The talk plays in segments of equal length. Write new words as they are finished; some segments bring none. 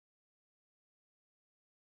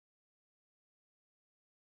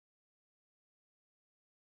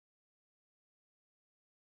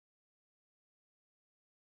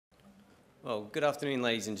Well, good afternoon,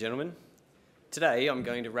 ladies and gentlemen. Today, I'm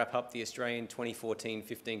going to wrap up the Australian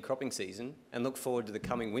 2014-15 cropping season and look forward to the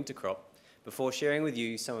coming winter crop before sharing with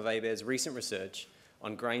you some of ABARES' recent research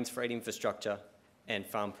on grains freight infrastructure and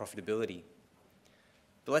farm profitability.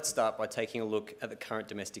 But let's start by taking a look at the current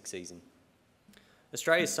domestic season.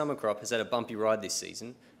 Australia's summer crop has had a bumpy ride this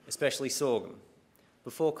season, especially sorghum.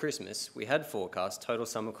 Before Christmas, we had forecast total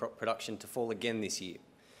summer crop production to fall again this year,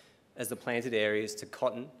 as the planted areas to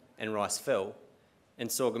cotton and rice fell,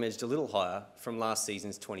 and sorghum edged a little higher from last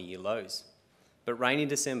season's 20-year lows. But rain in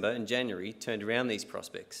December and January turned around these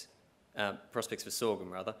prospects for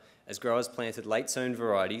sorghum rather, as growers planted late-sown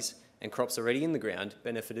varieties and crops already in the ground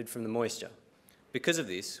benefited from the moisture. Because of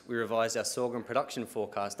this, we revised our sorghum production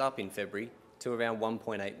forecast up in February to around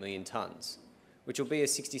 1.8 million tonnes, which will be a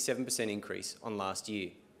 67% increase on last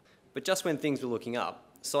year. But just when things were looking up,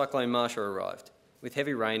 Cyclone Marsha arrived, with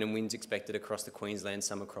heavy rain and winds expected across the Queensland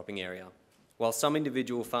summer cropping area. While some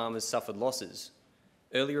individual farmers suffered losses,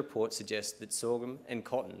 early reports suggest that sorghum and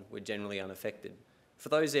cotton were generally unaffected. For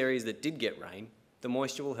those areas that did get rain, the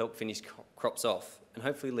moisture will help finish crops off and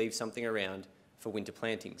hopefully leave something around for winter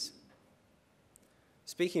plantings.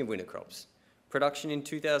 Speaking of winter crops, production in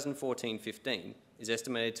 2014-15 is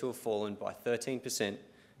estimated to have fallen by 13%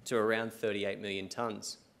 to around 38 million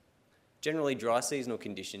tonnes. Generally dry seasonal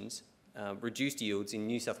conditions reduced yields in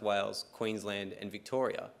New South Wales, Queensland and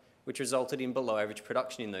Victoria, which resulted in below average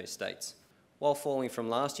production in those states. While falling from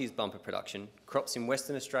last year's bumper production, crops in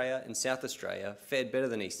Western Australia and South Australia fared better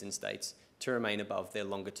than eastern states to remain above their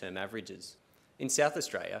longer term averages. In South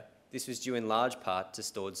Australia, this was due in large part to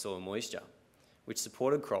stored soil moisture, which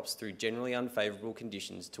supported crops through generally unfavourable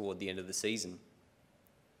conditions toward the end of the season.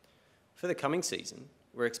 For the coming season,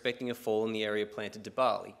 we're expecting a fall in the area planted to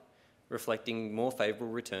barley, reflecting more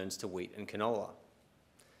favourable returns to wheat and canola.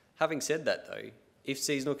 Having said that though, if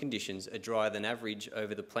seasonal conditions are drier than average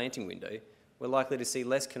over the planting window, we're likely to see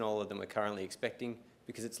less canola than we're currently expecting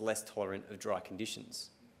because it's less tolerant of dry conditions.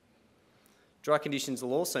 Dry conditions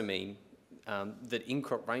will also mean that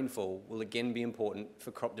in-crop rainfall will again be important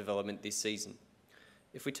for crop development this season.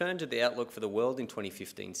 If we turn to the outlook for the world in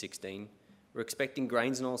 2015-16, we're expecting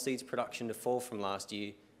grains and oilseeds production to fall from last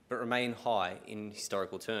year but remain high in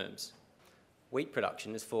historical terms. Wheat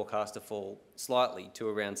production is forecast to fall slightly to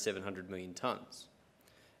around 700 million tonnes.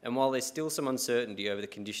 And while there's still some uncertainty over the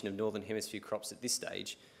condition of Northern Hemisphere crops at this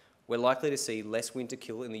stage, we're likely to see less winter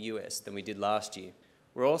kill in the US than we did last year.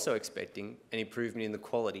 We're also expecting an improvement in the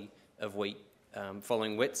quality of wheat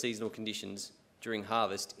following wet seasonal conditions during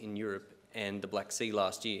harvest in Europe and the Black Sea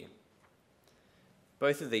last year.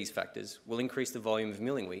 Both of these factors will increase the volume of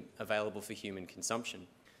milling wheat available for human consumption.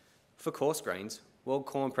 For coarse grains, world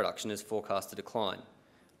corn production is forecast to decline,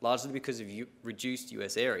 largely because of reduced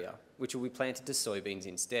US area, which will be planted to soybeans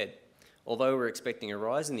instead. Although we're expecting a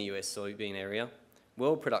rise in the US soybean area,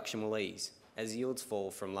 world production will ease as yields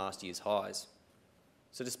fall from last year's highs.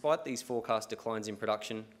 So despite these forecast declines in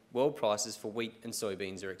production, world prices for wheat and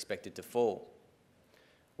soybeans are expected to fall.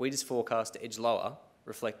 Wheat is forecast to edge lower,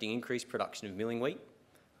 reflecting increased production of milling wheat,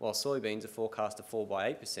 while soybeans are forecast to fall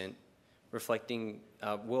by 8%, reflecting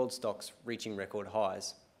world stocks reaching record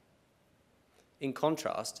highs. In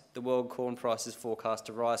contrast, the world corn price is forecast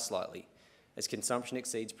to rise slightly, as consumption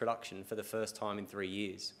exceeds production for the first time in 3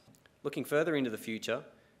 years. Looking further into the future,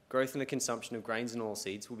 growth in the consumption of grains and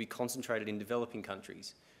oilseeds will be concentrated in developing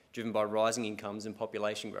countries, driven by rising incomes and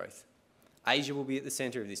population growth. Asia will be at the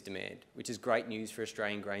centre of this demand, which is great news for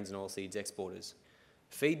Australian grains and oilseeds exporters.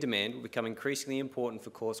 Feed demand will become increasingly important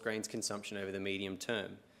for coarse grains consumption over the medium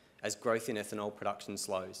term, as growth in ethanol production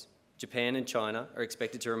slows. Japan and China are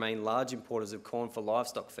expected to remain large importers of corn for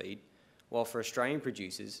livestock feed, while for Australian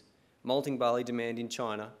producers, malting barley demand in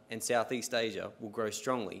China and Southeast Asia will grow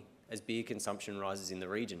strongly as beer consumption rises in the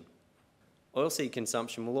region. Oilseed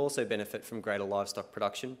consumption will also benefit from greater livestock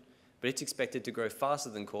production, but it's expected to grow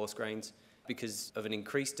faster than coarse grains because of an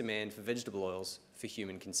increased demand for vegetable oils for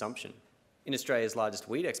human consumption. In Australia's largest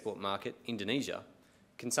wheat export market, Indonesia,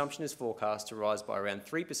 consumption is forecast to rise by around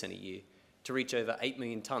 3% a year to reach over 8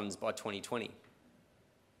 million tonnes by 2020.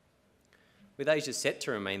 With Asia set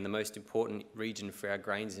to remain the most important region for our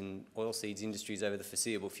grains and oilseeds industries over the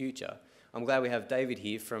foreseeable future, I'm glad we have David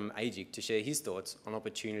here from AGIC to share his thoughts on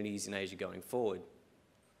opportunities in Asia going forward.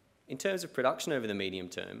 In terms of production over the medium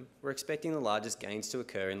term, we're expecting the largest gains to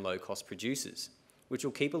occur in low-cost producers, which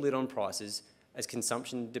will keep a lid on prices as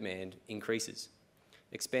consumption demand increases.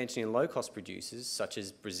 Expansion in low-cost producers such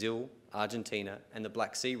as Brazil, Argentina and the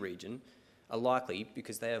Black Sea region are likely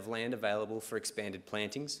because they have land available for expanded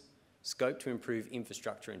plantings, scope to improve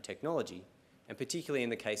infrastructure and technology, and particularly in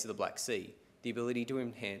the case of the Black Sea, the ability to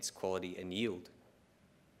enhance quality and yield.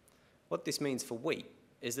 What this means for wheat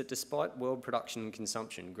is that despite world production and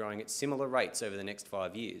consumption growing at similar rates over the next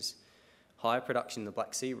 5 years, higher production in the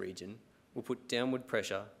Black Sea region will put downward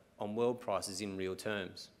pressure on world prices in real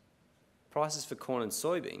terms. Prices for corn and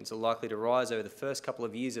soybeans are likely to rise over the first couple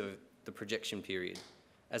of years of the projection period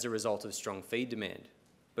as a result of strong feed demand,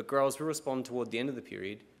 but growers will respond toward the end of the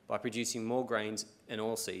period by producing more grains and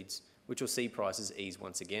oilseeds, which will see prices ease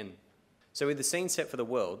once again. So with the scene set for the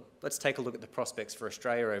world, let's take a look at the prospects for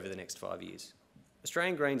Australia over the next 5 years.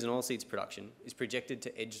 Australian grains and oilseeds production is projected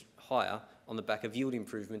to edge higher on the back of yield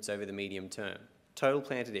improvements over the medium term. Total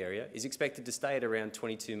planted area is expected to stay at around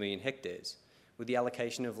 22 million hectares, with the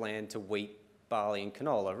allocation of land to wheat, barley and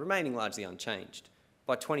canola remaining largely unchanged.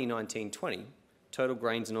 By 2019-20, total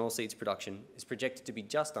grains and oilseeds production is projected to be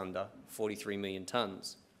just under 43 million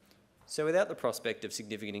tonnes. So without the prospect of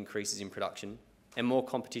significant increases in production and more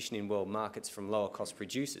competition in world markets from lower cost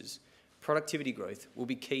producers, productivity growth will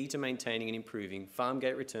be key to maintaining and improving farm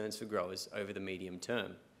gate returns for growers over the medium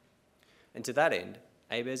term. And to that end,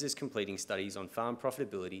 ABARES is completing studies on farm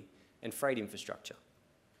profitability and freight infrastructure.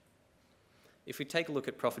 If we take a look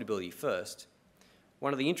at profitability first,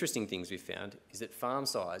 one of the interesting things we've found is that farm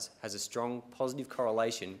size has a strong positive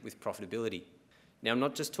correlation with profitability. Now, I'm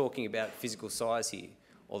not just talking about physical size here,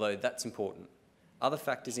 although that's important. Other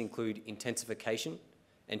factors include intensification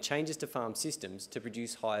and changes to farm systems to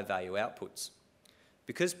produce higher value outputs.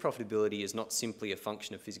 Because profitability is not simply a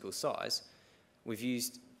function of physical size, we've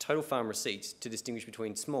used total farm receipts to distinguish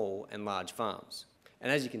between small and large farms.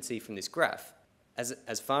 And as you can see from this graph,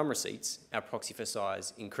 as farm receipts, our proxy for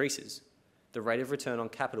size, increases, the rate of return on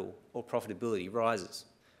capital or profitability rises.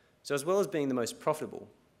 So as well as being the most profitable,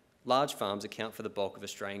 large farms account for the bulk of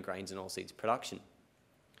Australian grains and oilseeds production.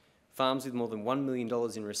 Farms with more than $1 million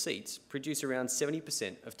in receipts produce around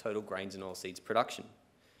 70% of total grains and oilseeds production,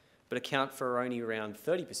 but account for only around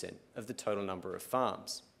 30% of the total number of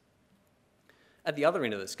farms. At the other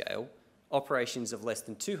end of the scale, operations of less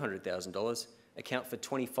than $200,000 account for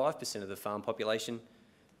 25% of the farm population,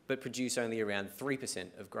 but produce only around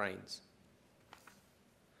 3% of grains.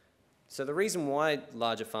 So the reason why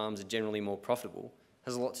larger farms are generally more profitable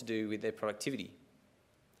has a lot to do with their productivity.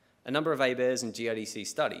 A number of ABARES and GRDC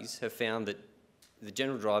studies have found that the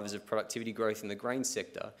general drivers of productivity growth in the grain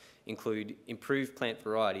sector include improved plant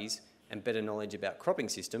varieties and better knowledge about cropping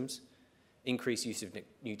systems, increased use of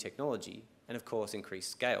new technology, and of course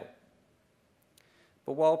increased scale.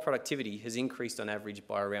 But while productivity has increased on average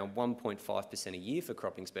by around 1.5% a year for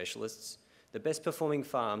cropping specialists, the best performing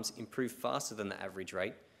farms improve faster than the average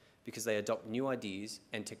rate because they adopt new ideas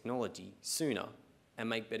and technology sooner and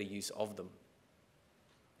make better use of them.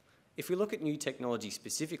 If we look at new technology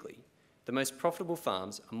specifically, the most profitable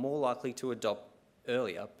farms are more likely to adopt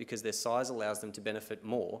earlier because their size allows them to benefit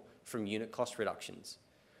more from unit cost reductions,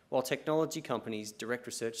 while technology companies direct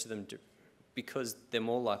research to them because they're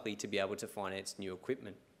more likely to be able to finance new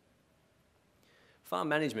equipment. Farm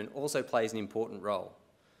management also plays an important role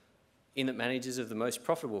in that managers of the most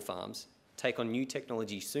profitable farms take on new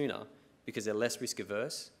technology sooner because they're less risk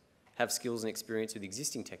averse, have skills and experience with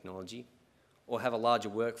existing technology, or have a larger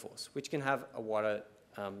workforce, which can have a wider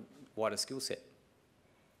skill set.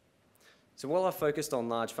 So while I've focused on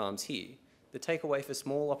large farms here, the takeaway for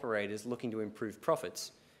small operators looking to improve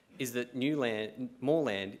profits is that more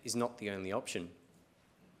land is not the only option.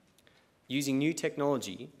 Using new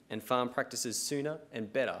technology and farm practices sooner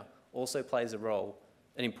and better also plays an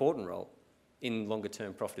important role in longer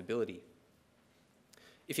term profitability.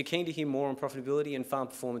 If you're keen to hear more on profitability and farm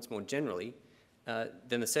performance more generally,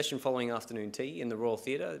 then the session following afternoon tea in the Royal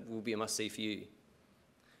Theatre will be a must-see for you.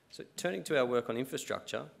 So turning to our work on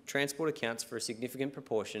infrastructure, transport accounts for a significant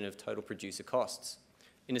proportion of total producer costs.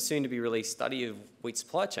 In a soon-to-be-released study of wheat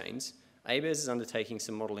supply chains, ABARES is undertaking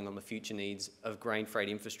some modelling on the future needs of grain freight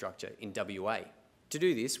infrastructure in WA. To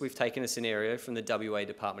do this, we've taken a scenario from the WA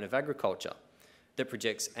Department of Agriculture that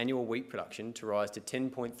projects annual wheat production to rise to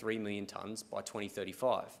 10.3 million tonnes by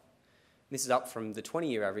 2035. This is up from the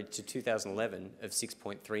 20-year average to 2011 of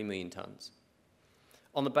 6.3 million tonnes.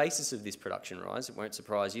 On the basis of this production rise, it won't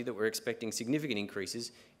surprise you that we're expecting significant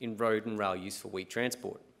increases in road and rail use for wheat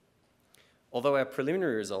transport. Although our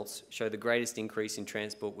preliminary results show the greatest increase in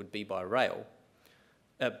transport would be by road,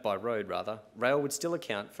 rail would still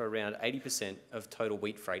account for around 80% of total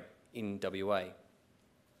wheat freight in WA.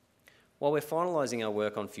 While we're finalising our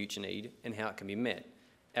work on future need and how it can be met,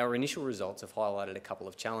 our initial results have highlighted a couple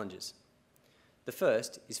of challenges. The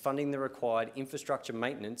first is funding the required infrastructure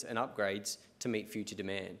maintenance and upgrades to meet future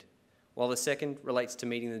demand, while the second relates to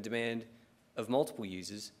meeting the demand of multiple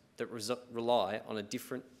users that rely on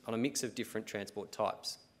a mix of different transport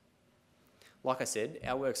types. Like I said,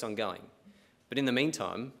 our work's ongoing, but in the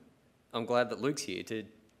meantime, I'm glad that Luke's here to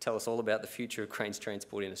tell us all about the future of cranes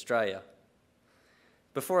transport in Australia.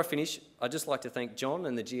 Before I finish, I'd just like to thank John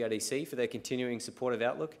and the GRDC for their continuing support of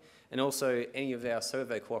Outlook, and also any of our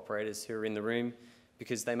survey cooperators who are in the room,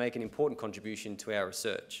 because they make an important contribution to our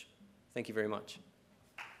research. Thank you very much.